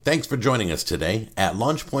Thanks for joining us today at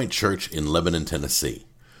Launch Point Church in Lebanon, Tennessee.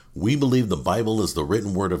 We believe the Bible is the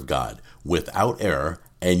written word of God, without error,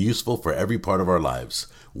 and useful for every part of our lives.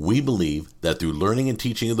 We believe that through learning and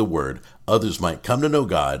teaching of the word, others might come to know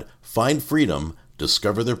God, find freedom,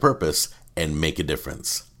 discover their purpose, and make a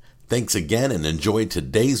difference. Thanks again and enjoy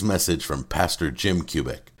today's message from Pastor Jim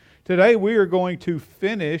Kubik. Today we are going to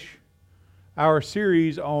finish our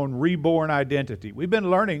series on reborn identity. We've been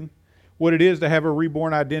learning what it is to have a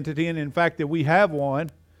reborn identity, and in fact that we have one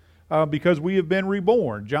because we have been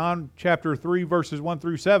reborn. John chapter 3 verses 1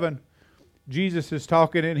 through 7, Jesus is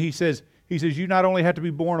talking and he says you not only have to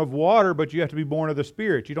be born of water, but you have to be born of the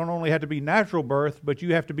Spirit. You don't only have to be natural birth, but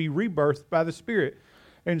you have to be rebirthed by the Spirit.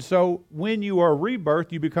 And so when you are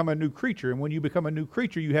rebirthed, you become a new creature. And when you become a new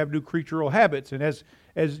creature, you have new creatural habits. And as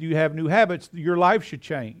you have new habits, your life should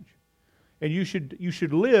change. And you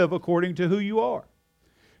should live according to who you are.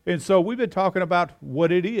 And so we've been talking about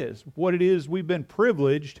what it is we've been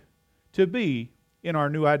privileged to be in our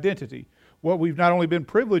new identity. What we've not only been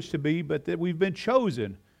privileged to be, but that we've been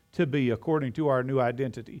chosen to be according to our new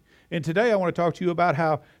identity. And today I want to talk to you about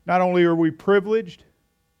how not only are we privileged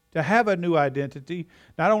to have a new identity,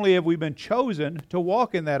 not only have we been chosen to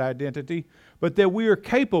walk in that identity, but that we are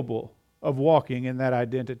capable of walking in that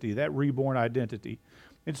identity, that reborn identity.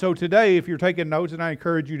 And so today, if you're taking notes, and I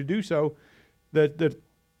encourage you to do so, the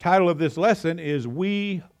title of this lesson is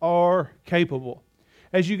We Are Capable.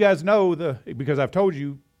 As you guys know, because I've told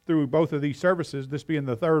you through both of these services, this being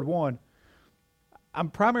the third one, I'm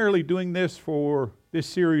primarily doing this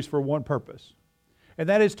series for one purpose, and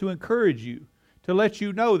that is to encourage you, to let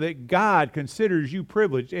you know that God considers you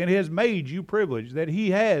privileged and has made you privileged, that He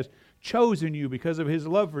has chosen you because of His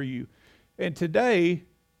love for you. And today,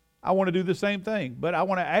 I want to do the same thing, but I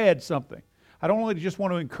want to add something. I don't only just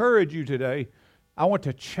want to encourage you today, I want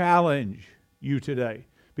to challenge you today.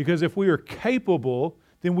 Because if we are capable,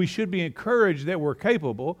 then we should be encouraged that we're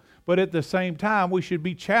capable, but at the same time, we should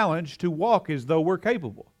be challenged to walk as though we're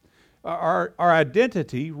capable. Our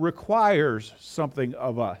identity requires something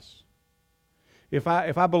of us. If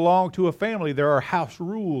I belong to a family, there are house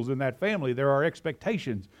rules in that family. There are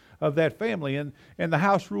expectations of that family, and the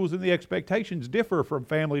house rules and the expectations differ from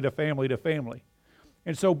family to family to family.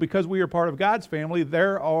 And so because we are part of God's family,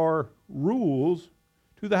 there are rules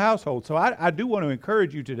to the household. So I do want to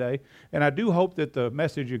encourage you today, and I do hope that the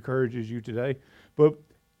message encourages you today, but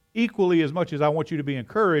equally as much as I want you to be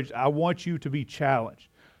encouraged, I want you to be challenged.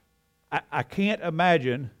 I can't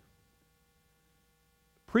imagine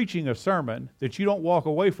preaching a sermon that you don't walk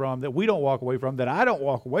away from, that we don't walk away from, that I don't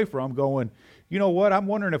walk away from going, you know what, I'm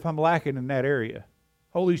wondering if I'm lacking in that area.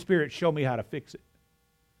 Holy Spirit, show me how to fix it.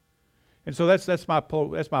 And so that's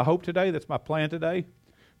my hope today, that's my plan today.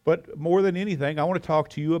 But more than anything, I want to talk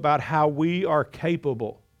to you about how we are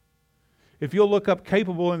capable. If you'll look up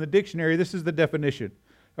capable in the dictionary, this is the definition,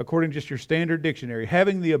 according to just your standard dictionary: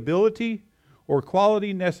 having the ability or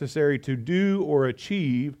quality necessary to do or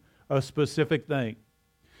achieve a specific thing.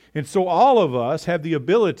 And so all of us have the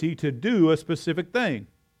ability to do a specific thing.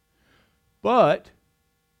 But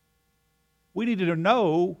we need to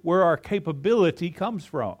know where our capability comes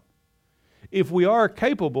from. If we are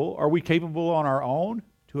capable, are we capable on our own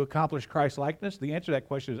to accomplish Christ-likeness? The answer to that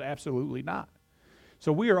question is absolutely not.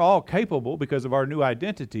 So we are all capable because of our new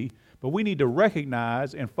identity, but we need to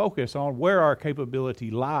recognize and focus on where our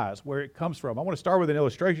capability lies, where it comes from. I want to start with an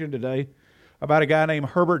illustration today about a guy named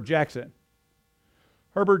Herbert Jackson.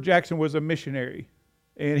 Herbert Jackson was a missionary,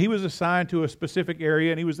 and he was assigned to a specific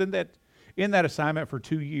area, and he was in that assignment for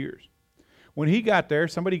 2 years. When he got there,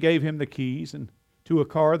 somebody gave him the keys and to a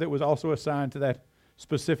car that was also assigned to that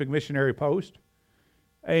specific missionary post.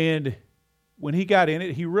 And when he got in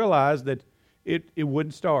it, he realized that it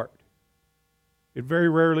wouldn't start. It very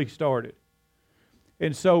rarely started.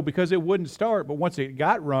 And so because it wouldn't start, but once it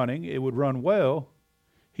got running, it would run well,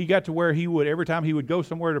 he got to where he would, every time he would go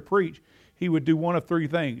somewhere to preach, he would do one of three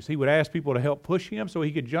things. He would ask people to help push him so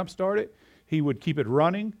he could jumpstart it. He would keep it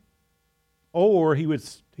running, or he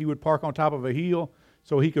would park on top of a hill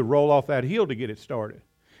so he could roll off that hill to get it started.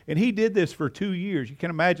 And he did this for 2 years. You can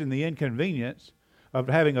imagine the inconvenience of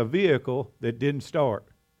having a vehicle that didn't start.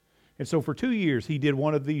 And so for 2 years, he did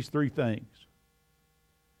one of these three things.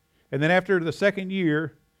 And then after the second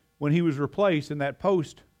year, when he was replaced and that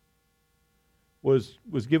post was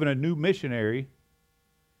given a new missionary,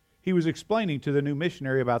 he was explaining to the new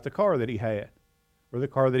missionary about the car that he had, or the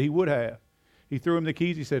car that he would have. He threw him the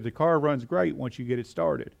keys. He said, the car runs great once you get it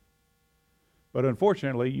started. But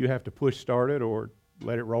unfortunately, you have to push start it or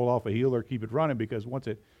let it roll off a hill or keep it running, because once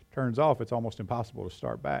it turns off, it's almost impossible to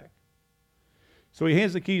start back. So he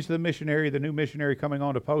hands the keys to the missionary, the new missionary coming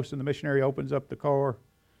on to post, and the missionary opens up the car,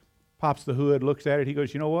 pops the hood, looks at it. He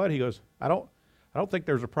goes, you know what? He goes, I don't think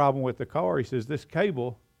there's a problem with the car. He says, this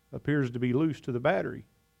cable appears to be loose to the battery.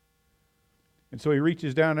 And so he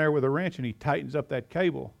reaches down there with a wrench and he tightens up that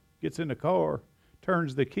cable, gets in the car,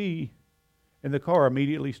 turns the key, and the car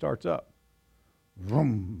immediately starts up.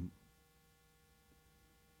 Vroom.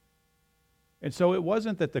 And so it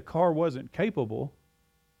wasn't that the car wasn't capable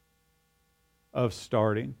of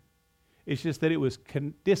starting. It's just that it was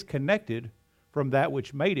disconnected from that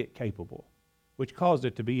which made it capable, which caused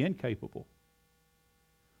it to be incapable.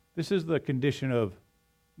 This is the condition of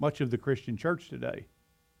much of the Christian church today.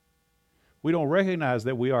 We don't recognize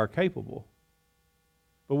that we are capable,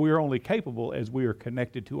 but we are only capable as we are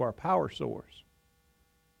connected to our power source,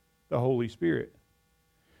 the Holy Spirit.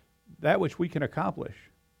 That which we can accomplish,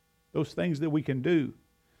 those things that we can do,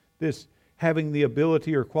 this having the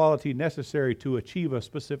ability or quality necessary to achieve a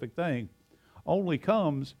specific thing, only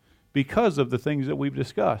comes because of the things that we've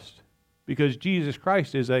discussed. Because Jesus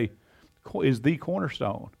Christ is the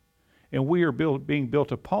cornerstone, and we are being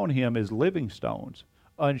built upon Him as living stones,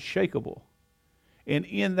 unshakable. And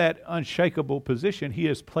in that unshakable position, He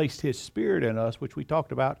has placed His Spirit in us, which we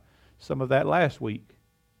talked about some of that last week.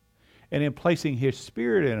 And in placing His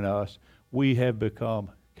Spirit in us, we have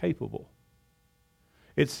become capable.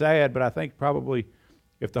 It's sad, but I think probably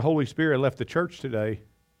if the Holy Spirit left the church today,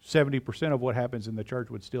 70% of what happens in the church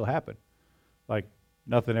would still happen. Like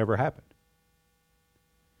nothing ever happened.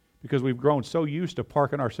 Because we've grown so used to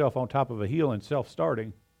parking ourselves on top of a hill and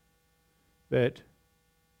self-starting that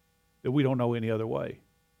we don't know any other way.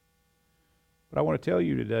 But I want to tell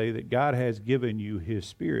you today that God has given you His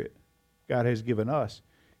Spirit. God has given us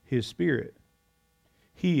His Spirit.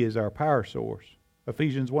 He is our power source.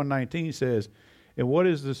 Ephesians 1:19 says, and what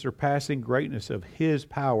is the surpassing greatness of His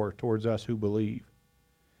power towards us who believe?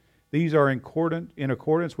 These are in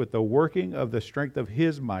accordance with the working of the strength of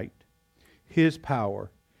His might, His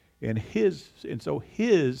power, and so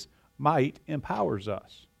His might empowers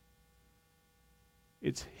us.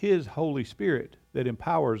 It's His Holy Spirit that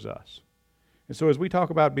empowers us. And so as we talk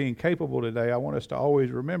about being capable today, I want us to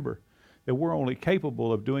always remember that we're only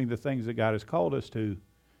capable of doing the things that God has called us to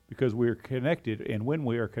because we are connected, and when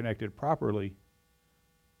we are connected properly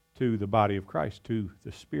to the body of Christ, to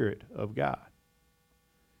the Spirit of God.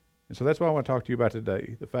 And so that's what I want to talk to you about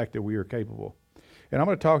today, the fact that we are capable. And I'm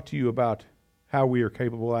going to talk to you about how we are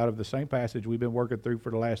capable out of the same passage we've been working through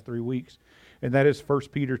for the last 3 weeks, and that is 1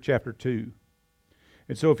 Peter chapter 2.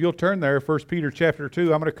 And so if you'll turn there, 1 Peter chapter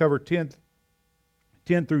 2, I'm going to cover 10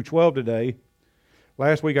 through 12 today.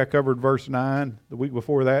 Last week I covered verse 9. The week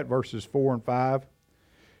before that, verses 4 and 5.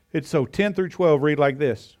 It's so 10 through 12 read like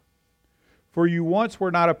this. For you once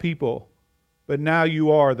were not a people, but now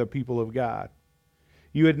you are the people of God.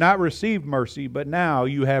 You had not received mercy, but now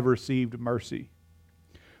you have received mercy.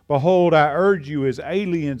 Behold, I urge you as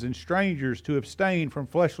aliens and strangers to abstain from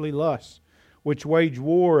fleshly lusts, which wage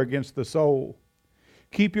war against the soul.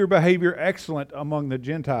 Keep your behavior excellent among the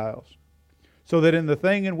Gentiles, so that in the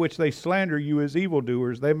thing in which they slander you as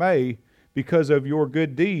evildoers, they may, because of your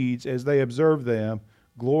good deeds, as they observe them,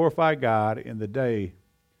 glorify God in the day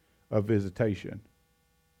of visitation.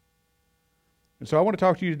 And so I want to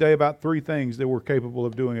talk to you today about 3 things that we're capable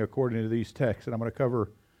of doing according to these texts, and I'm going to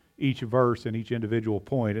cover each verse and each individual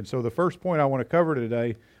point. And so the first point I want to cover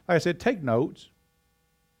today, like I said, take notes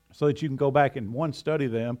so that you can go back and 1, study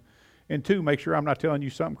them, and 2, make sure I'm not telling you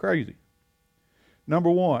something crazy. Number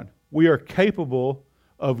 1, we are capable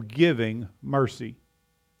of giving mercy.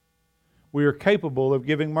 We are capable of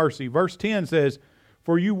giving mercy. Verse 10 says,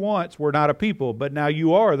 for you once were not a people, but now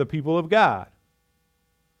you are the people of God.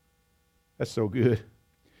 That's so good.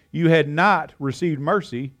 You had not received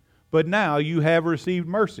mercy, but now you have received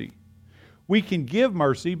mercy. We can give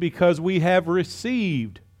mercy because we have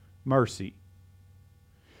received mercy.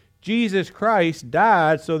 Jesus Christ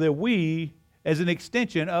died so that we, as an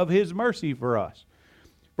extension of His mercy for us.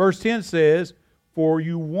 Verse 10 says, for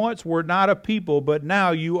you once were not a people, but now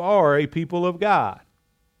you are a people of God.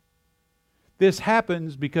 This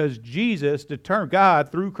happens because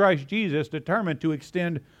God, through Christ Jesus, determined to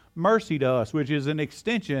extend mercy to us, which is an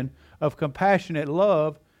extension of compassionate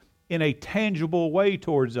love in a tangible way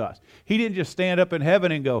towards us. He didn't just stand up in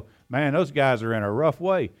heaven and go, man, those guys are in a rough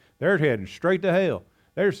way. They're heading straight to hell.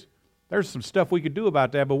 There's some stuff we could do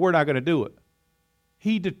about that, but we're not going to do it.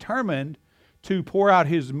 He determined to pour out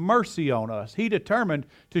His mercy on us. He determined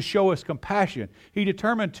to show us compassion. He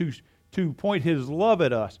determined to point His love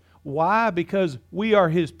at us. Why? Because we are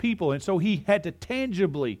His people, and so He had to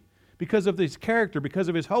tangibly, because of His character, because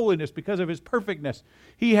of His holiness, because of His perfectness.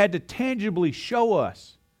 He had to tangibly show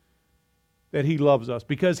us that He loves us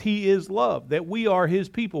because He is love, that we are His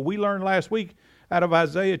people. We learned last week out of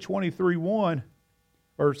Isaiah 43:1,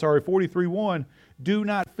 do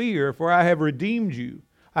not fear, for I have redeemed you.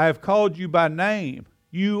 I have called you by name.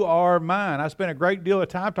 You are mine. I spent a great deal of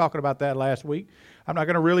time talking about that last week. I'm not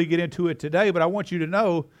going to really get into it today, but I want you to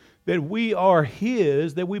know that we are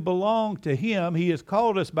His, that we belong to Him. He has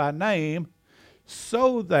called us by name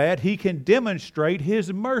so that He can demonstrate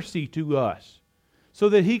His mercy to us, so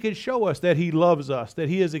that He can show us that He loves us, that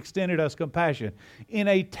He has extended us compassion in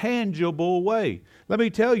a tangible way. Let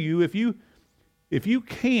me tell you, if you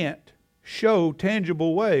can't show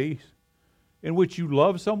tangible ways in which you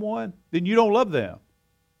love someone, then you don't love them.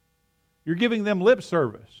 You're giving them lip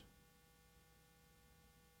service.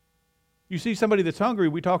 You see somebody that's hungry,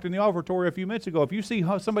 we talked in the offertory a few minutes ago, if you see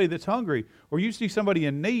somebody that's hungry, or you see somebody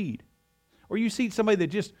in need, or you see somebody that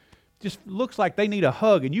just looks like they need a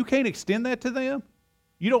hug, and you can't extend that to them,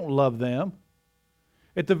 you don't love them.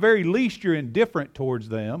 At the very least, you're indifferent towards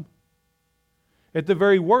them. At the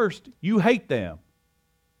very worst, you hate them.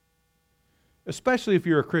 Especially if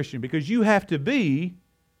you're a Christian, because you have to be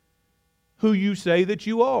who you say that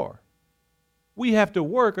you are. We have to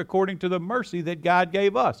work according to the mercy that God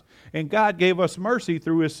gave us. And God gave us mercy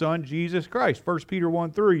through His Son, Jesus Christ. 1 Peter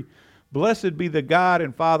 1:3, blessed be the God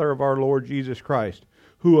and Father of our Lord Jesus Christ,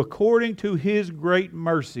 who according to His great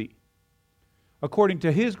mercy, according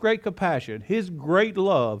to His great compassion, His great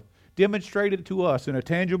love, demonstrated to us in a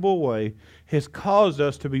tangible way, has caused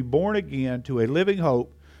us to be born again to a living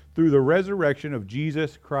hope through the resurrection of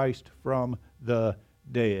Jesus Christ from the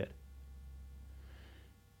dead.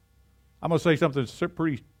 I'm going to say something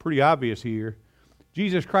pretty obvious here.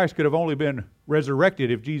 Jesus Christ could have only been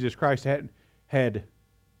resurrected if Jesus Christ had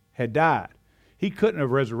died. He couldn't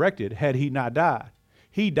have resurrected had He not died.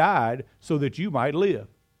 He died so that you might live.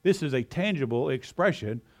 This is a tangible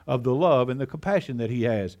expression of the love and the compassion that He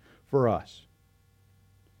has for us.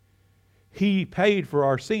 He paid for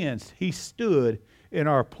our sins. He stood in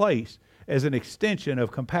our place as an extension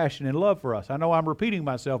of compassion and love for us. I know I'm repeating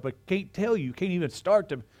myself, but can't even start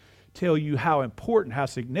to tell you how important, how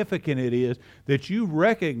significant it is that you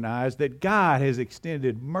recognize that God has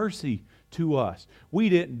extended mercy to us. We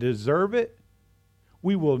didn't deserve it.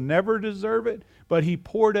 We will never deserve it, but He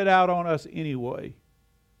poured it out on us anyway.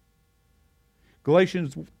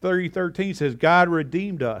 Galatians 3:13 says, God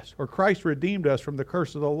redeemed us, or Christ redeemed us from the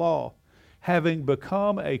curse of the law, having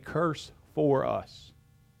become a curse for us.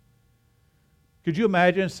 Could you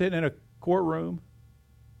imagine sitting in a courtroom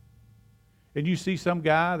and you see some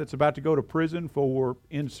guy that's about to go to prison for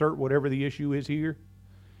insert whatever the issue is here,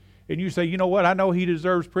 and you say, you know what, I know he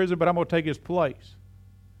deserves prison, but I'm going to take his place.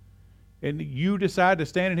 And you decide to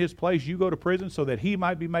stand in his place, you go to prison so that he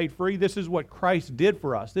might be made free. This is what Christ did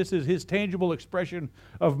for us. This is His tangible expression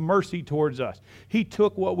of mercy towards us. He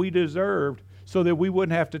took what we deserved so that we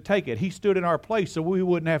wouldn't have to take it. He stood in our place so we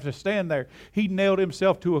wouldn't have to stand there. He nailed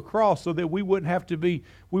Himself to a cross so that we wouldn't have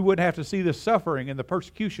to see the suffering and the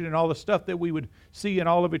persecution and all the stuff that we would see in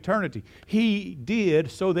all of eternity. He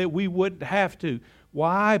did so that we wouldn't have to.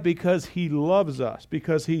 Why? Because He loves us,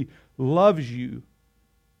 because He loves you.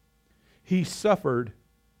 He suffered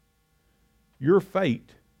your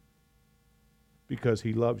fate because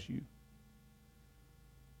He loves you.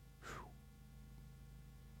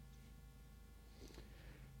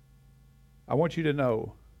 I want you to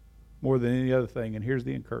know more than any other thing, and here's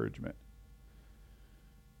the encouragement,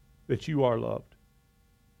 that you are loved.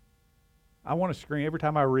 I want to scream every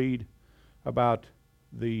time I read about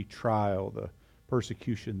the trial, the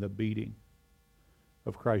persecution, the beating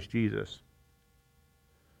of Christ Jesus.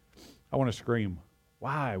 I want to scream,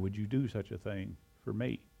 why would you do such a thing for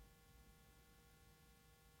me?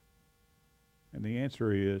 And the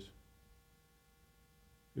answer is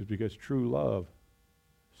because true love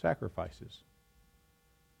sacrifices.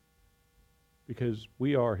 Because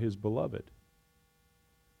we are His beloved.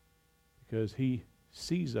 Because He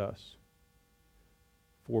sees us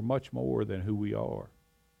for much more than who we are,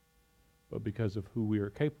 but because of who we are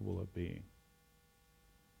capable of being.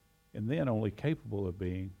 And then only capable of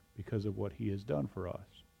being because of what He has done for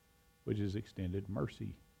us, which is extended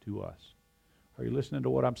mercy to us. Are you listening to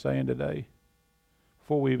what I'm saying today?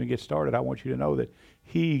 Before we even get started, I want you to know that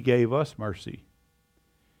He gave us mercy.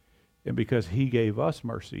 And because He gave us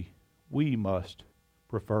mercy, we must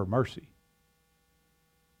prefer mercy.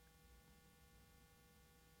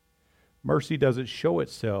 Mercy doesn't show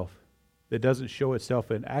itself. That doesn't show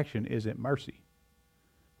itself in action isn't mercy.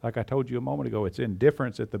 Like I told you a moment ago, it's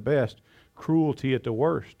indifference at the best, cruelty at the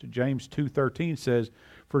worst. James 2:13 says,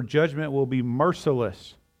 "For judgment will be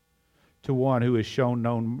merciless to one who has shown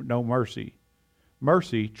no mercy.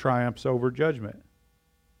 Mercy triumphs over judgment."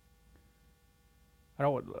 I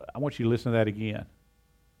want you to listen to that again,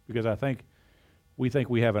 because we think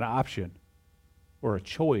we have an option or a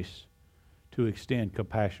choice to extend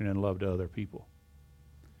compassion and love to other people.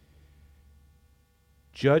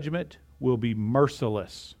 Judgment will be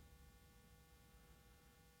merciless.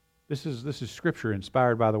 This is scripture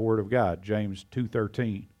inspired by the Word of God, James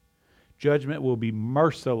 2:13. Judgment will be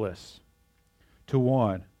merciless to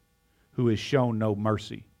one who has shown no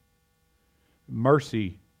mercy.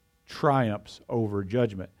 Mercy triumphs over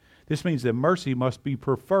judgment. This means that mercy must be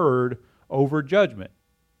preferred over judgment.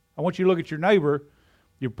 I want you to look at your neighbor,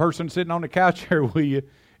 your person sitting on the couch here with you,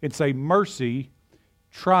 and say, mercy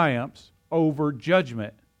triumphs over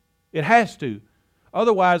judgment. It has to.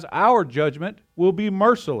 Otherwise, our judgment will be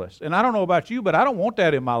merciless. And I don't know about you, but I don't want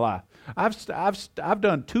that in my life. I've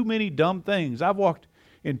done too many dumb things. I've walked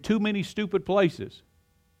in too many stupid places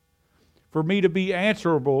for me to be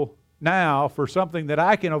answerable now for something that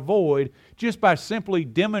I can avoid just by simply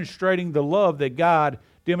demonstrating the love that God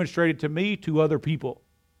demonstrated to me to other people.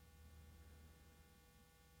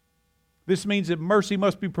 This means that mercy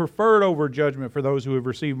must be preferred over judgment for those who have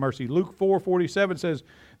received mercy. Luke 4:47 says,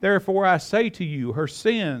 "Therefore I say to you, her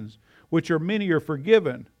sins, which are many, are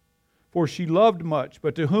forgiven. For she loved much,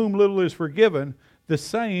 but to whom little is forgiven, the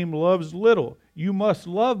same loves little. You must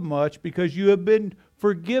love much because you have been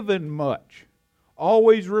forgiven much.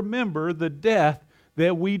 Always remember the death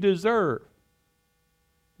that we deserve."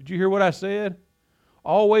 Did you hear what I said?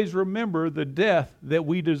 Always remember the death that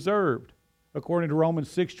we deserved. According to Romans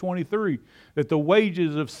 6:23, that the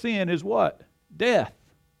wages of sin is what? Death.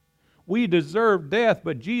 We deserve death,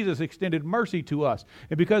 but Jesus extended mercy to us.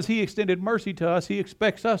 And because He extended mercy to us, He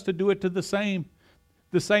expects us to do it to the same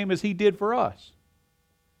as He did for us.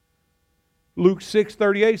 Luke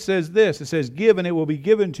 6:38 says this. It says, "Give and it will be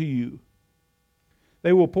given to you.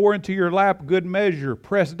 They will pour into your lap good measure,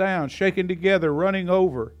 pressed down, shaken together, running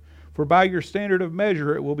over. For by your standard of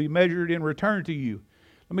measure it will be measured in return to you."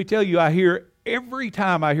 Let me tell you, every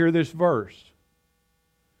time I hear this verse,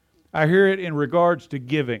 I hear it in regards to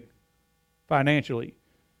giving financially,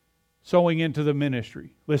 sowing into the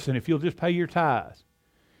ministry. Listen, if you'll just pay your tithes,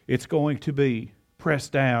 it's going to be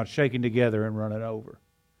pressed down, shaken together, and running over.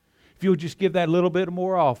 If you'll just give that little bit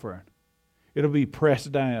more offering, it'll be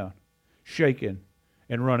pressed down, shaken,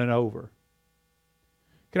 and running over.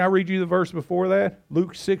 Can I read you the verse before that?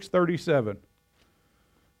 Luke 6:37.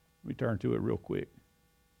 Let me turn to it real quick.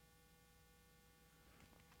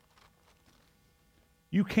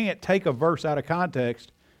 You can't take a verse out of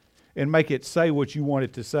context and make it say what you want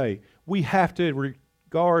it to say. We have to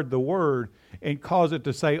regard the Word and cause it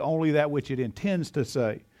to say only that which it intends to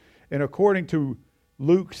say. And according to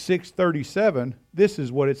Luke 6:37, this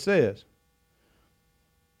is what it says.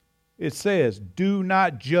 It says, "Do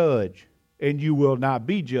not judge, and you will not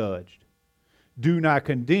be judged. Do not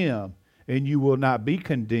condemn, and you will not be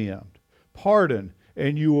condemned. Pardon,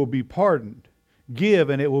 and you will be pardoned. Give,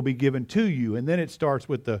 and it will be given to you." And then it starts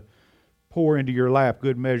with the pour into your lap,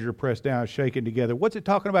 good measure, pressed down, shaken together. What's it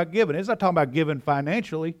talking about giving? It's not talking about giving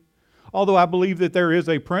financially. Although I believe that there is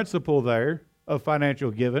a principle there of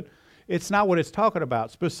financial giving, it's not what it's talking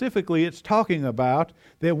about. Specifically, it's talking about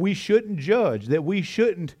that we shouldn't judge, that we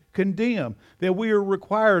shouldn't condemn, that we are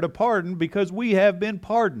required to pardon because we have been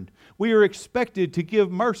pardoned. We are expected to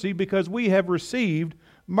give mercy because we have received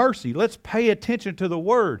mercy. Let's pay attention to the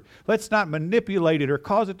Word. Let's not manipulate it or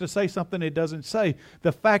cause it to say something it doesn't say.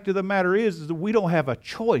 The fact of the matter is that we don't have a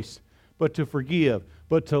choice but to forgive,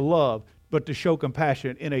 but to love, but to show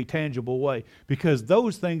compassion in a tangible way, because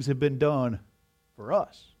those things have been done for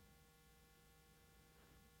us.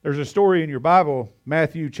 There's a story in your Bible,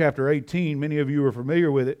 Matthew chapter 18, many of you are familiar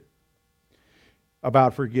with it,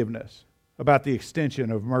 about forgiveness, about the extension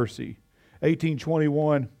of mercy.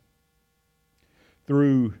 18:21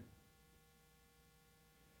 through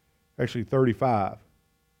actually 35.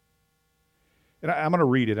 And I'm going to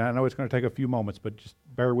read it. I know it's going to take a few moments, but just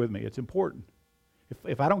bear with me. It's important.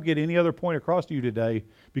 If I don't get any other point across to you today,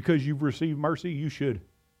 because you've received mercy, you should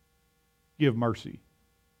give mercy.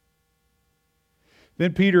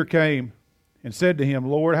 Then Peter came and said to him,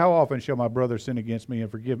 "Lord, how often shall my brother sin against me and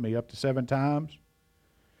forgive me? Up to 7 times?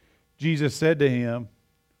 Jesus said to him,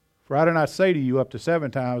 "For I do not say to you up to 7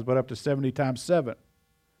 times, but up to 70 times 7.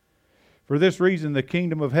 For this reason the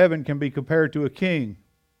kingdom of heaven can be compared to a king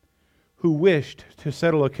who wished to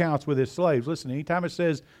settle accounts with his slaves. Listen, anytime it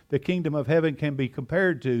says the kingdom of heaven can be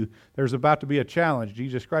compared to, there's about to be a challenge.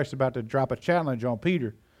 Jesus Christ is about to drop a challenge on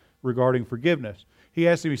Peter regarding forgiveness. He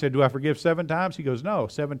asked him, he said, do I forgive 7 times? He goes, no,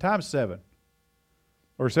 7 times 7.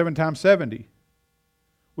 Or 7 times 70,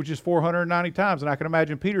 which is 490 times. And I can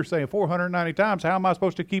imagine Peter saying, 490 times, how am I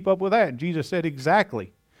supposed to keep up with that? And Jesus said,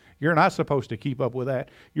 exactly. You're not supposed to keep up with that.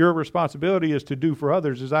 Your responsibility is to do for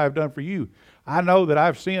others as I have done for you. I know that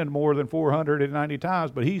I've sinned more than 490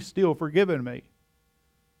 times, but He's still forgiven me.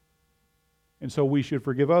 And so we should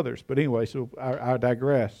forgive others. But anyway, so I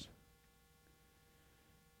digress.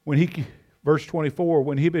 Verse 24,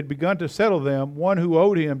 when he had begun to settle them, one who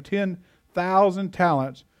owed him 10,000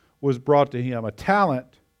 talents was brought to him. A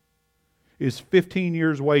talent is 15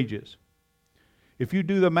 years' wages. If you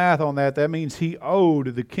do the math on that, that means he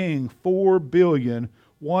owed the king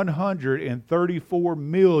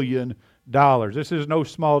 $4,134,000,000. This is no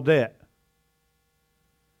small debt.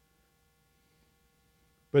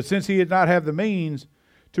 But since he did not have the means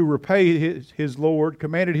to repay his lord,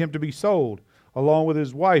 commanded him to be sold, along with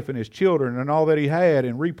his wife and his children and all that he had,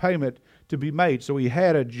 in repayment to be made. So he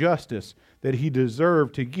had a justice that he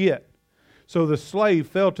deserved to get. So the slave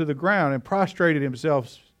fell to the ground and prostrated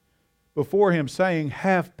himself before him, saying,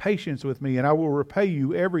 have patience with me, and I will repay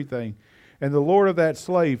you everything. And the lord of that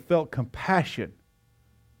slave felt compassion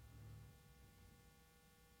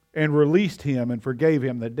and released him and forgave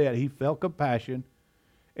him the debt. He felt compassion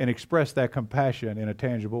and expressed that compassion in a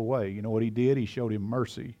tangible way. You know what he did? He showed him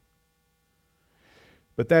mercy.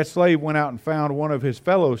 But that slave went out and found one of his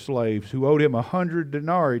fellow slaves who owed him 100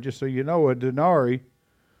 denarii. Just so you know, a denarius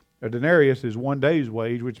is 1 day's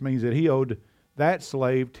wage, which means that he owed that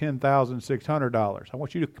slave $10,600. I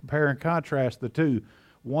want you to compare and contrast the two.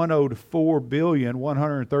 One owed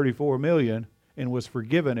 $4,134,000,000 and was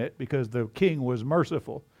forgiven it because the king was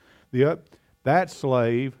merciful. That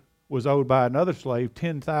slave was owed by another slave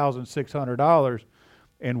 $10,600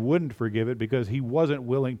 and wouldn't forgive it because he wasn't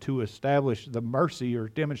willing to establish the mercy or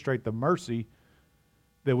demonstrate the mercy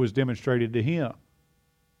that was demonstrated to him.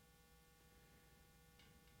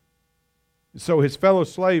 So his fellow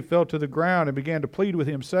slave fell to the ground and began to plead with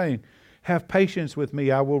him, saying, have patience with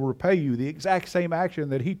me, I will repay you. The exact same action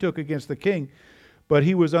that he took against the king. But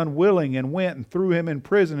he was unwilling and went and threw him in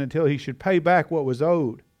prison until he should pay back what was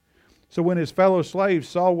owed. So when his fellow slaves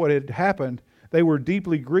saw what had happened, they were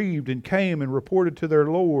deeply grieved and came and reported to their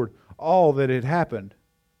lord all that had happened.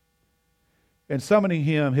 And summoning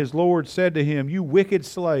him, his lord said to him, you wicked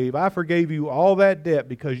slave, I forgave you all that debt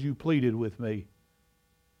because you pleaded with me.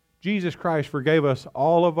 Jesus Christ forgave us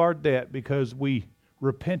all of our debt because we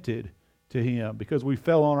repented to Him, because we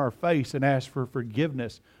fell on our face and asked for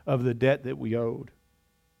forgiveness of the debt that we owed.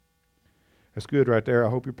 That's good right there.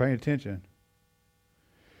 I hope you're paying attention.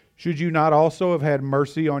 Should you not also have had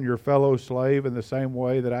mercy on your fellow slave in the same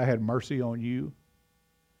way that I had mercy on you?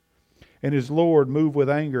 And his Lord, moved with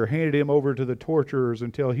anger, handed him over to the torturers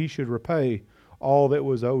until he should repay all that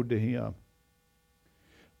was owed to him.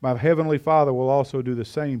 My heavenly Father will also do the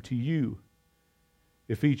same to you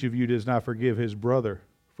if each of you does not forgive his brother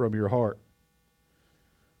from your heart.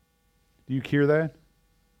 Do you hear that?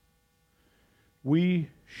 We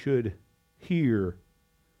should hear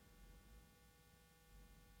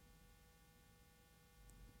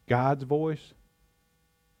God's voice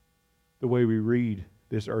the way we read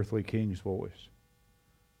this earthly king's voice.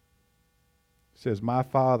 It says, my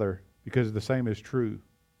Father, because the same is true,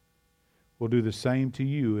 will do the same to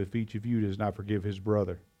you if each of you does not forgive his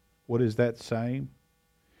brother. What is that same?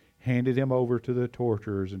 Handed him over to the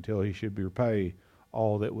torturers until he should repay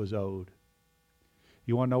all that was owed.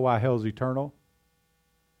 You want to know why hell's eternal?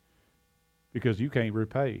 Because you can't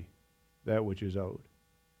repay that which is owed.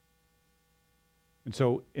 And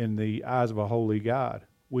so in the eyes of a holy God,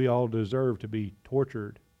 we all deserve to be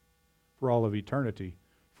tortured for all of eternity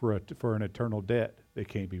for an eternal debt that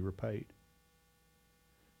can't be repaid.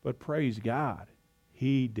 But praise God,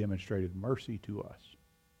 He demonstrated mercy to us.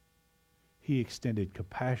 He extended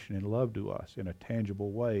compassion and love to us in a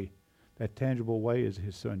tangible way. That tangible way is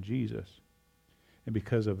His Son Jesus. And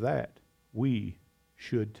because of that, we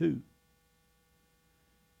should too.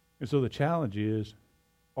 And so the challenge is,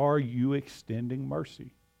 are you extending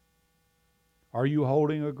mercy? Are you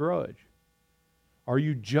holding a grudge? Are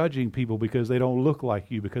you judging people because they don't look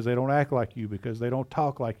like you, because they don't act like you, because they don't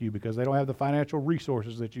talk like you, because they don't have the financial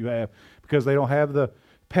resources that you have, because they don't have the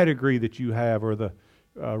pedigree that you have, or the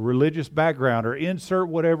religious background, or insert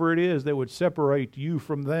whatever it is that would separate you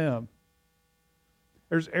from them?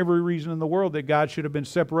 There's every reason in the world that God should have been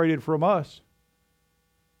separated from us.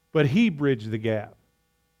 But He bridged the gap.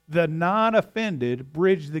 The non-offended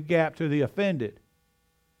bridged the gap to the offended.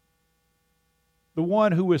 The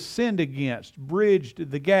one who was sinned against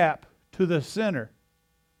bridged the gap to the sinner.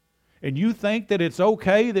 And you think that it's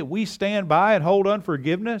okay that we stand by and hold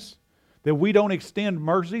unforgiveness? That we don't extend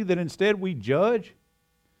mercy? That instead we judge?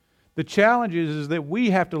 The challenge is that we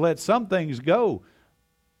have to let some things go.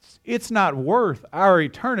 It's not worth our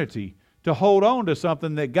eternity to hold on to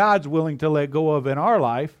something that God's willing to let go of in our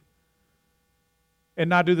life and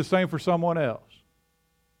not do the same for someone else.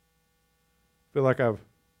 I feel like I've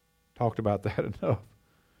talked about that enough.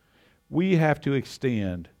 We have to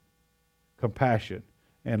extend compassion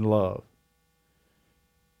and love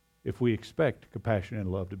if we expect compassion and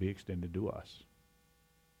love to be extended to us.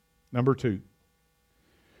 Number 2,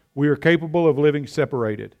 we are capable of living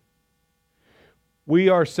separated. We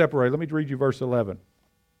are separated. Let me read you verse 11.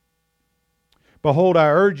 Behold, I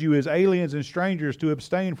urge you as aliens and strangers to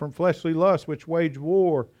abstain from fleshly lusts which wage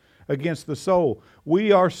war against the soul.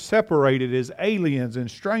 We are separated as aliens and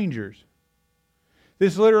strangers.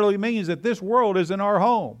 This literally means that this world isn't our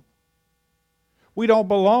home. We don't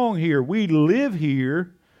belong here. We live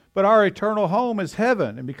here, but our eternal home is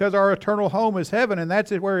heaven. And because our eternal home is heaven, and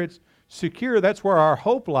that's where it's secure, that's where our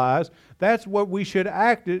hope lies, that's what we should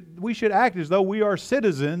act. We should act as though we are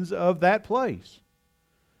citizens of that place.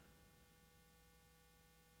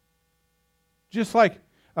 Just like,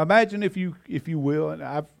 imagine if you will, and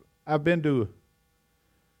I've been to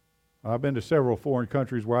several foreign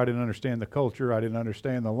countries where I didn't understand the culture, I didn't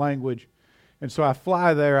understand the language, and so I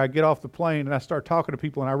fly there, I get off the plane, and I start talking to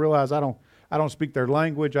people, and I realize I don't speak their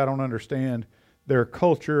language, I don't understand their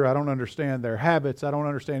culture, I don't understand their habits, I don't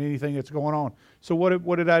understand anything that's going on. So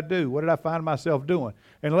what did I do? What did I find myself doing?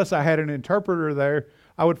 Unless I had an interpreter there,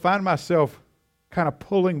 I would find myself kind of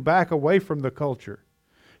pulling back away from the culture.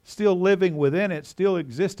 Still living within it, still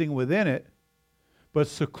existing within it, but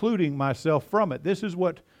secluding myself from it. This is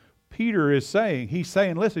what Peter is saying. He's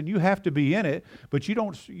saying, listen, you have to be in it, but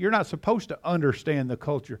you're not supposed to understand the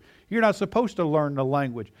culture. You're not supposed to learn the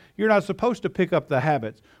language. You're not supposed to pick up the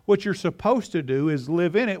habits. What you're supposed to do is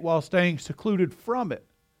live in it while staying secluded from it.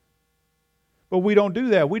 But we don't do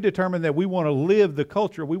that. We determine that we want to live the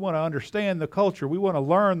culture. We want to understand the culture. We want to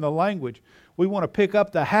learn the language. We want to pick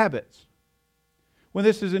up the habits. When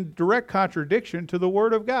this is in direct contradiction to the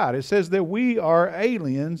Word of God. It says that we are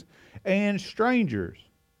aliens and strangers.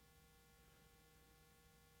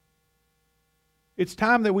 It's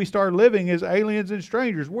time that we start living as aliens and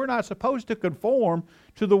strangers. We're not supposed to conform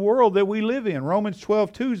to the world that we live in. Romans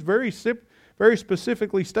 12:2 very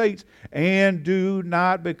specifically states, and do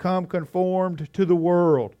not become conformed to the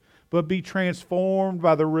world, but be transformed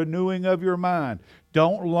by the renewing of your mind.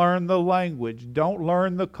 Don't learn the language. Don't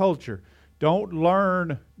learn the culture. Don't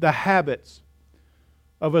learn the habits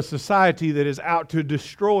of a society that is out to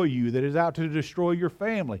destroy you, that is out to destroy your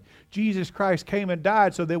family. Jesus Christ came and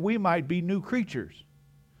died so that we might be new creatures,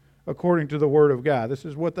 according to the Word of God. This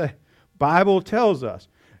is what the Bible tells us.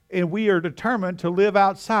 And we are determined to live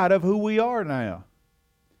outside of who we are now.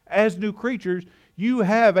 As new creatures, you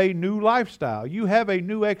have a new lifestyle. You have a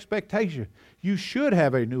new expectation. You should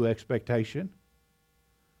have a new expectation.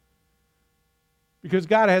 Because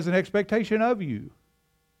God has an expectation of you.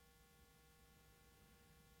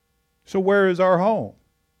 So where is our home?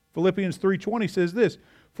 Philippians 3:20 says this,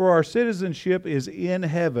 for our citizenship is in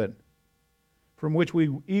heaven, from which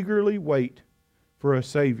we eagerly wait for a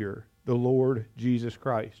Savior, the Lord Jesus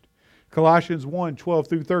Christ. Colossians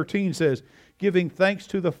 1:12-13 says, giving thanks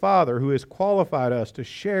to the Father who has qualified us to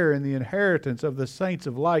share in the inheritance of the saints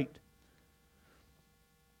of light.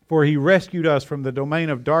 For He rescued us from the domain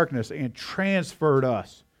of darkness and transferred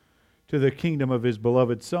us to the kingdom of His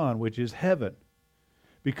beloved Son, which is heaven.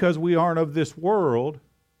 Because we aren't of this world,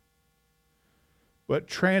 but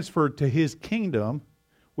transferred to His kingdom,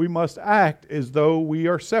 we must act as though we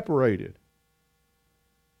are separated.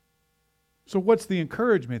 So what's the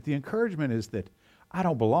encouragement? The encouragement is that I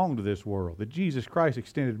don't belong to this world, that Jesus Christ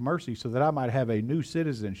extended mercy so that I might have a new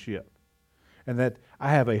citizenship, and that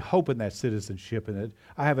I have a hope in that citizenship, and that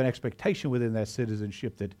I have an expectation within that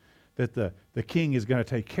citizenship that the King is going to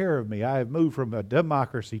take care of me. I have moved from a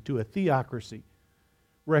democracy to a theocracy,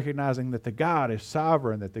 recognizing that the God is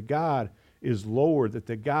sovereign, that the God is Lord, that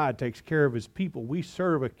the God takes care of His people. We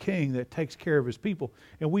serve a King that takes care of His people,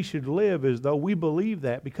 and we should live as though we believe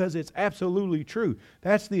that, because it's absolutely true.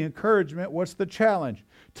 That's the encouragement. What's the challenge?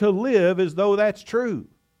 To live as though that's true.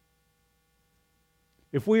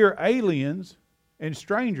 If we are aliens and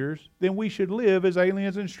strangers, then we should live as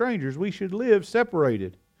aliens and strangers. We should live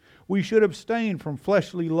separated. We should abstain from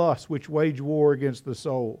fleshly lusts which wage war against the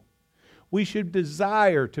soul. We should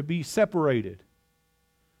desire to be separated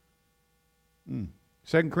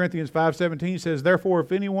 2 Corinthians 5:17 says, "Therefore,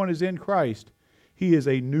 if anyone is in Christ, he is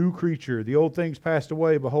a new creature. The old things passed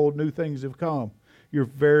away. Behold, new things have come." Your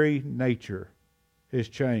very nature has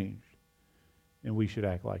changed, and we should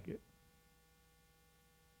act like it.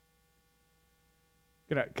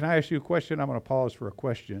 Can I ask you a question? I'm going to pause for a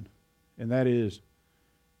question, and that is,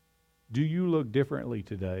 do you look differently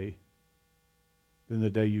today than the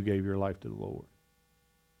day you gave your life to the Lord?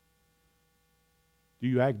 Do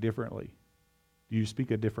you act differently? Do you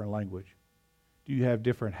speak a different language? Do you have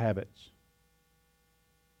different habits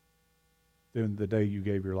than the day you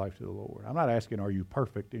gave your life to the Lord? I'm not asking, are you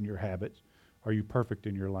perfect in your habits? Are you perfect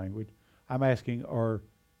in your language? I'm asking, are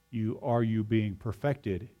you being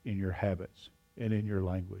perfected in your habits and in your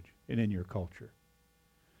language and in your culture?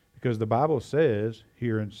 Because the Bible says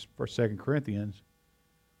here in 2 Corinthians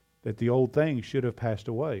that the old things should have passed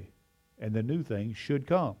away and the new things should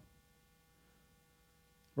come.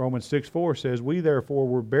 Romans 6:4 says, "We therefore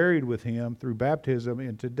were buried with him through baptism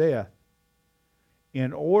into death,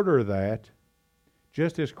 in order that,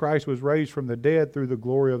 just as Christ was raised from the dead through the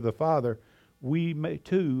glory of the Father, we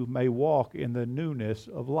too may walk in the newness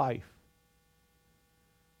of life."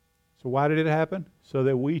 So why did it happen? So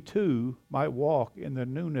that we too might walk in the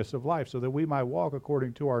newness of life, so that we might walk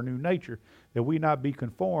according to our new nature, that we not be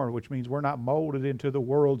conformed, which means we're not molded into the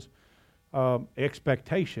world's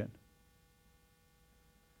expectation.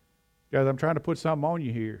 Guys, I'm trying to put something on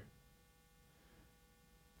you here.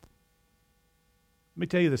 Let me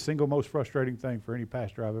tell you the single most frustrating thing for any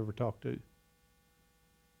pastor I've ever talked to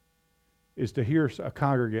is to hear a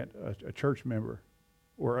congregant, a church member,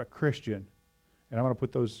 or a Christian, and I'm going to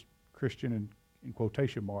put those Christian in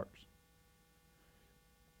quotation marks,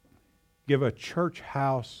 give a church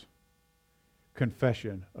house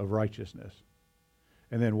confession of righteousness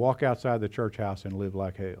and then walk outside the church house and live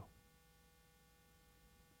like hell.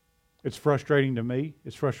 It's frustrating to me.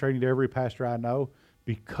 It's frustrating to every pastor I know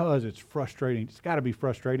because it's frustrating. It's got to be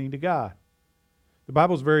frustrating to God. The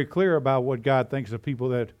Bible's very clear about what God thinks of people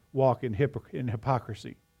that walk in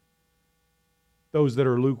hypocrisy. Those that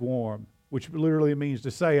are lukewarm, which literally means to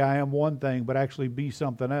say I am one thing but actually be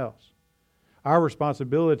something else. Our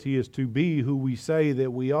responsibility is to be who we say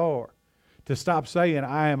that we are. To stop saying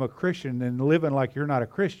I am a Christian and living like you're not a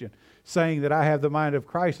Christian. Saying that I have the mind of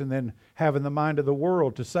Christ and then having the mind of the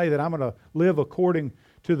world. To say that I'm going to live according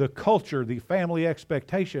to the culture, the family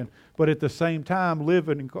expectation, but at the same time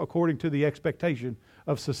living according to the expectation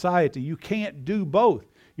of society. You can't do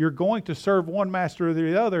both. You're going to serve one master or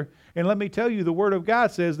the other. And let me tell you, the Word of God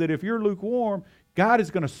says that if you're lukewarm, God is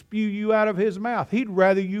going to spew you out of His mouth. He'd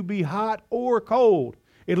rather you be hot or cold.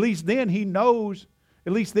 At least then He knows.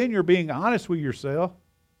 At least then you're being honest with yourself.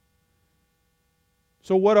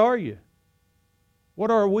 So what are you? What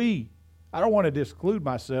are we? I don't want to disclude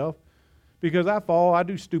myself because I fall. I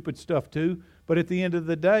do stupid stuff too. But at the end of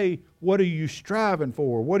the day, what are you striving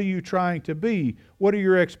for? What are you trying to be? What are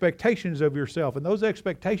your expectations of yourself? And those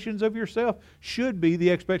expectations of yourself should be the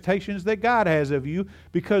expectations that God has of you,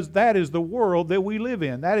 because that is the world that we live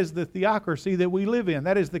in. That is the theocracy that we live in.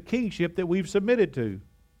 That is the kingship that we've submitted to.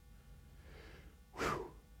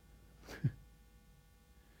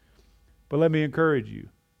 But let me encourage you.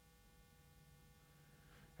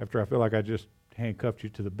 After I feel like I just handcuffed you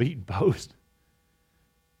to the beaten post,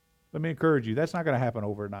 let me encourage you. That's not going to happen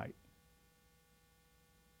overnight.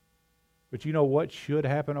 But you know what should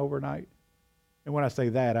happen overnight? And when I say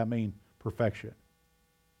that, I mean perfection.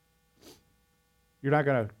 You're not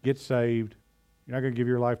going to get saved. You're not going to give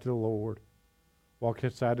your life to the Lord. Walk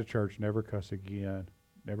inside the church, never cuss again,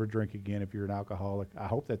 never drink again if you're an alcoholic. I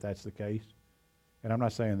hope that that's the case. And I'm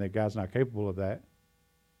not saying that God's not capable of that.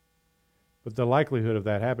 But the likelihood of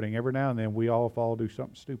that happening, every now and then we all fall do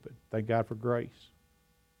something stupid. Thank God for grace.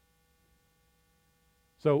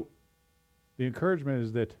 So the encouragement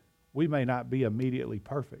is that we may not be immediately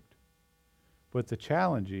perfect. But the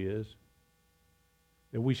challenge is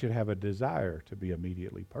that we should have a desire to be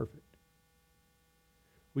immediately perfect.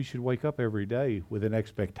 We should wake up every day with an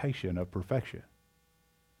expectation of perfection.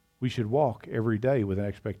 We should walk every day with an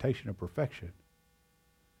expectation of perfection.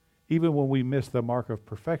 Even when we miss the mark of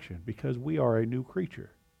perfection, because we are a new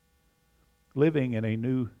creature, living in a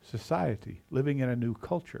new society, living in a new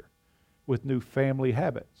culture, with new family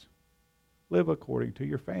habits. Live according to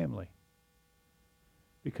your family,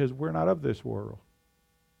 because we're not of this world.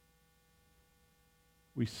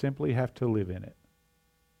 We simply have to live in it.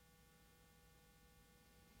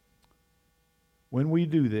 When we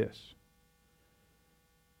do this,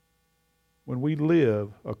 when we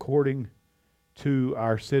live according to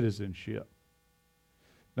our citizenship,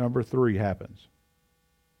 number 3 happens.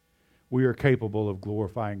 We are capable of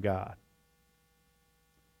glorifying God.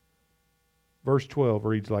 Verse 12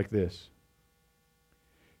 reads like this.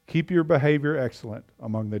 Keep your behavior excellent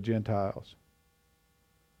among the Gentiles,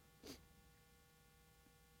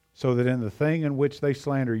 so that in the thing in which they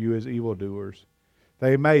slander you as evildoers,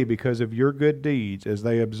 they may, because of your good deeds, as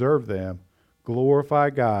they observe them, glorify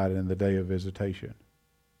God in the day of visitation.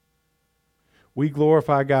 We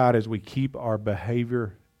glorify God as we keep our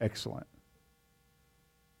behavior excellent.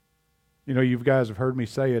 You know, you guys have heard me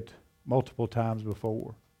say it multiple times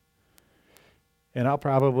before. And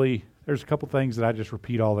there's a couple things that I just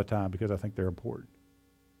repeat all the time because I think they're important.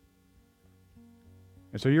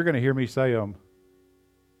 And so you're going to hear me say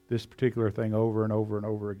this particular thing over and over and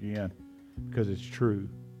over again because it's true.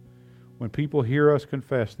 When people hear us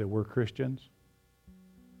confess that we're Christians,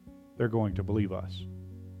 they're going to believe us.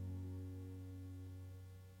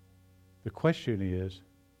 The question is,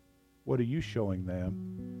 what are you showing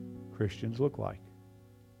them Christians look like?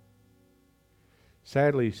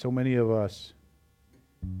 Sadly, so many of us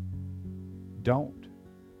don't,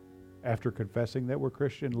 after confessing that we're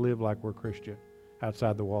Christian, live like we're Christian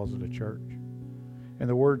outside the walls of the church. And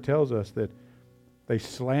the Word tells us that they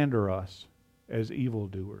slander us as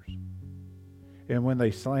evildoers. And when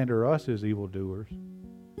they slander us as evildoers,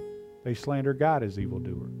 they slander God as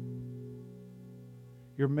evildoer.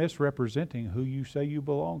 You're misrepresenting who you say you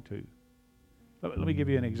belong to. Let me give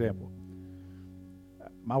you an example.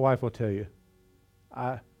 My wife will tell you,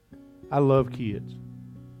 I love kids.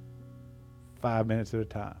 5 minutes at a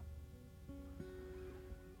time.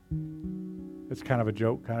 It's kind of a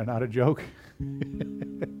joke, kind of not a joke.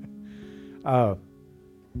 But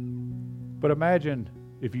imagine,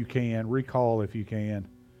 if you can, recall if you can,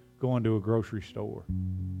 going to a grocery store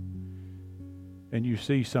and you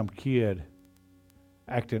see some kid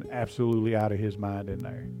acting absolutely out of his mind in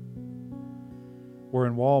there. Or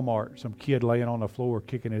in Walmart, some kid laying on the floor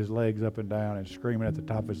kicking his legs up and down and screaming at the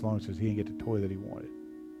top of his lungs because he didn't get the toy that he wanted.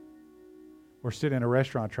 Or sitting in a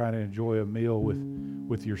restaurant trying to enjoy a meal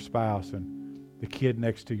with your spouse and the kid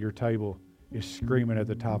next to your table is screaming at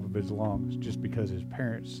the top of his lungs just because his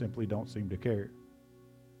parents simply don't seem to care.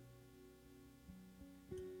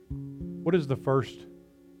 What is the first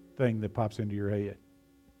thing that pops into your head?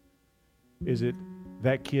 Is it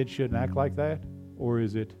that kid shouldn't act like that? Or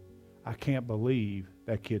is it, I can't believe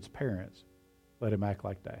that kid's parents let him act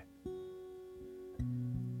like that?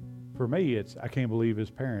 For me, it's, I can't believe his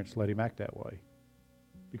parents let him act that way.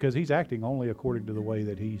 Because he's acting only according to the way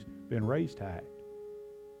that he's been raised to act.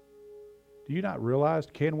 Do you not realize,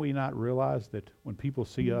 can we not realize that when people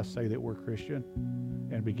see us say that we're Christian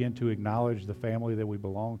and begin to acknowledge the family that we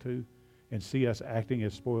belong to and see us acting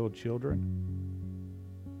as spoiled children,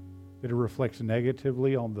 that it reflects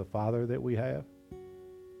negatively on the Father that we have?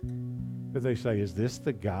 That they say, is this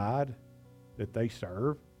the God that they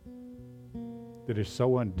serve? That is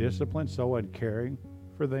so undisciplined, so uncaring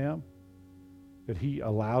for them, that He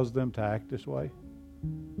allows them to act this way?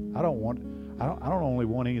 I don't only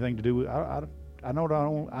want anything to do with, I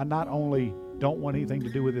not only don't want anything to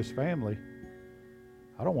do with this family,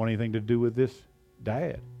 I don't want anything to do with this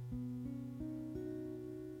dad.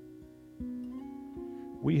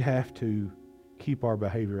 We have to keep our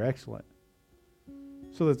behavior excellent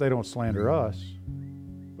so that they don't slander us.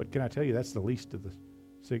 But can I tell you, that's the least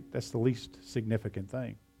significant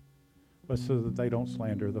thing. But so that they don't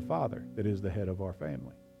slander the Father that is the head of our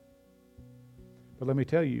family. But let me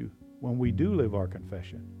tell you, when we do live our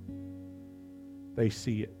confession, they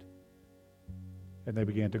see it. And they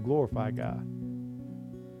begin to glorify God.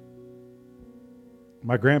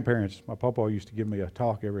 My grandparents, my papa used to give me a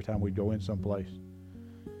talk every time we'd go in someplace.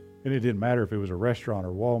 And it didn't matter if it was a restaurant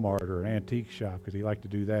or Walmart or an antique shop, because he liked to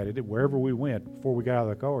do that. Wherever we went, before we got out of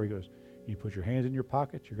the car, he goes, you put your hands in your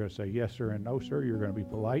pockets. You're going to say yes, sir, and no, sir. You're going to be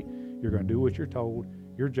polite. You're going to do what you're told.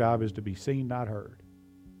 Your job is to be seen, not heard.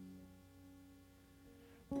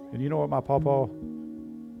 And you know what my pawpaw,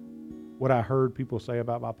 what I heard people say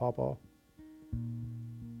about my pawpaw?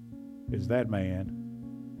 Is that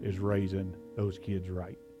man is raising those kids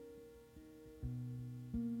right.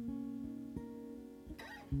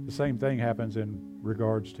 The same thing happens in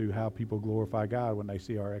regards to how people glorify God when they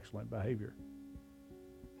see our excellent behavior.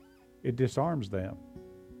 It disarms them.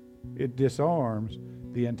 It disarms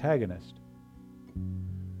the antagonist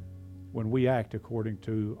when we act according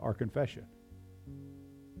to our confession.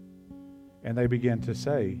 And they begin to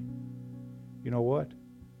say, you know what?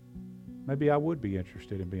 Maybe I would be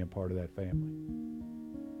interested in being part of that family.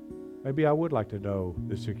 Maybe I would like to know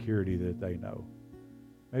the security that they know.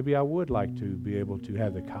 Maybe I would like to be able to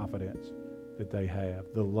have the confidence that they have,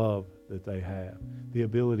 the love that they have, the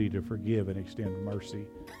ability to forgive and extend mercy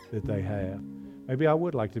that they have. Maybe I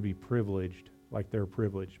would like to be privileged like they're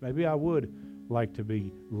privileged. Maybe I would like to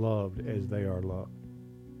be loved as they are loved.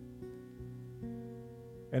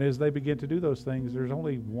 And as they begin to do those things, there's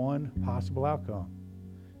only one possible outcome: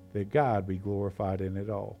 that God be glorified in it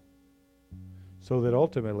all. So that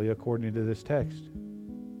ultimately, according to this text,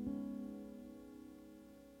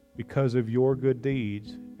 because of your good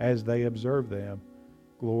deeds, as they observe them,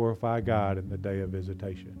 glorify God in the day of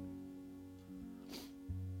visitation.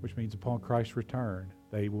 Which means upon Christ's return,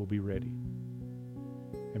 they will be ready.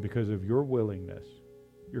 And because of your willingness,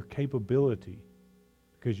 your capability,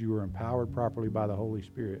 because you are empowered properly by the Holy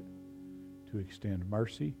Spirit to extend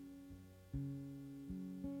mercy,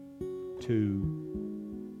 to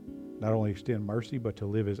not only extend mercy, but to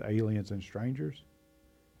live as aliens and strangers,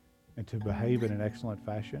 and to behave in an excellent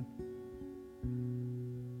fashion,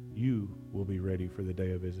 you will be ready for the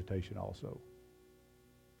day of visitation also.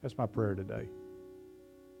 That's my prayer today.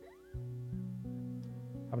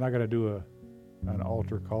 I'm not going to do an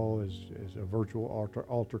altar call as a virtual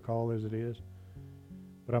altar call as it is,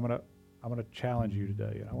 but I'm going to challenge you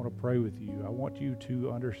today, and I want to pray with you. I want you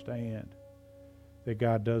to understand that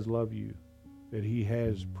God does love you, that He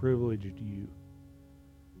has privileged you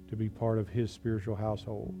to be part of His spiritual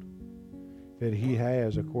household, that He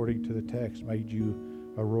has, according to the text, made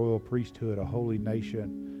you a royal priesthood, a holy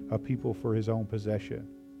nation, a people for His own possession,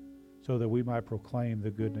 so that we might proclaim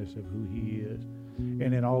the goodness of who He is.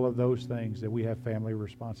 And in all of those things, that we have family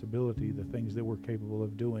responsibility, the things that we're capable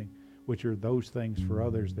of doing, which are those things for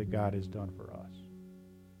others that God has done for us.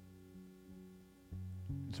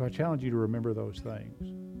 So I challenge you to remember those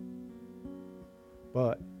things,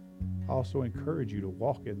 but also encourage you to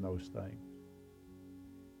walk in those things.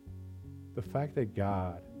 The fact that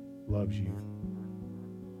God loves you,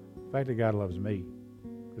 the fact that God loves me,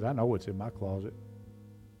 because I know what's in my closet,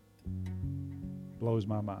 blows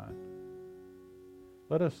my mind.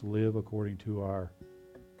 Let us live according to our,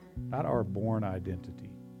 not our born identity,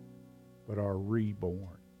 but our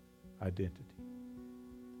reborn identity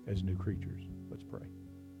as new creatures. Let's pray.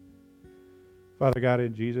 Father God,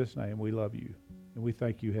 in Jesus' name, we love you. And we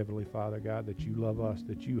thank you, Heavenly Father God, that you love us,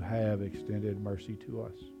 that you have extended mercy to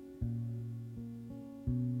us.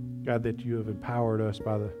 God, that you have empowered us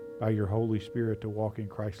by your Holy Spirit to walk in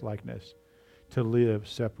Christ-likeness, to live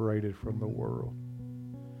separated from the world,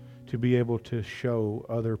 to be able to show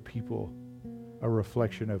other people a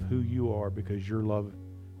reflection of who you are because your love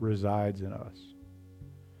resides in us.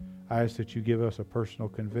 I ask that you give us a personal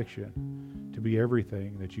conviction to be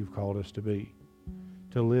everything that you've called us to be,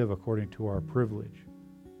 to live according to our privilege,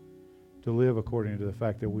 to live according to the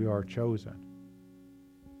fact that we are chosen.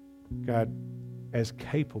 God, as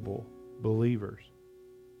capable believers,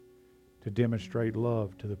 to demonstrate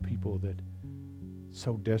love to the people that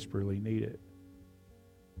so desperately need it,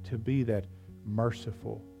 to be that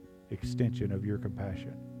merciful extension of your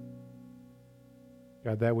compassion.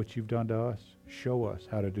 God, that which you've done to us, show us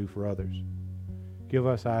how to do for others. Give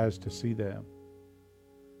us eyes to see them.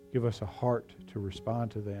 Give us a heart to respond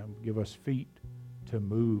to them. Give us feet to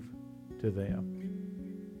move to them.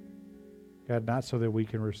 God, not so that we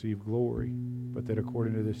can receive glory, but that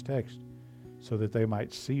according to this text, so that they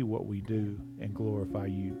might see what we do and glorify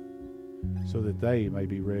you, so that they may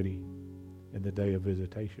be ready in the day of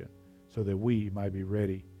visitation, so that we might be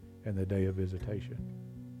ready in the day of visitation.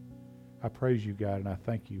 I praise you, God, and I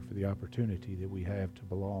thank you for the opportunity that we have to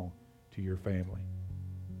belong to your family.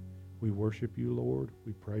 We worship you, Lord.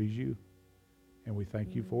 We praise you, and we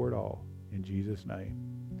thank you for it all. In Jesus' name,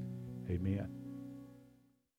 amen.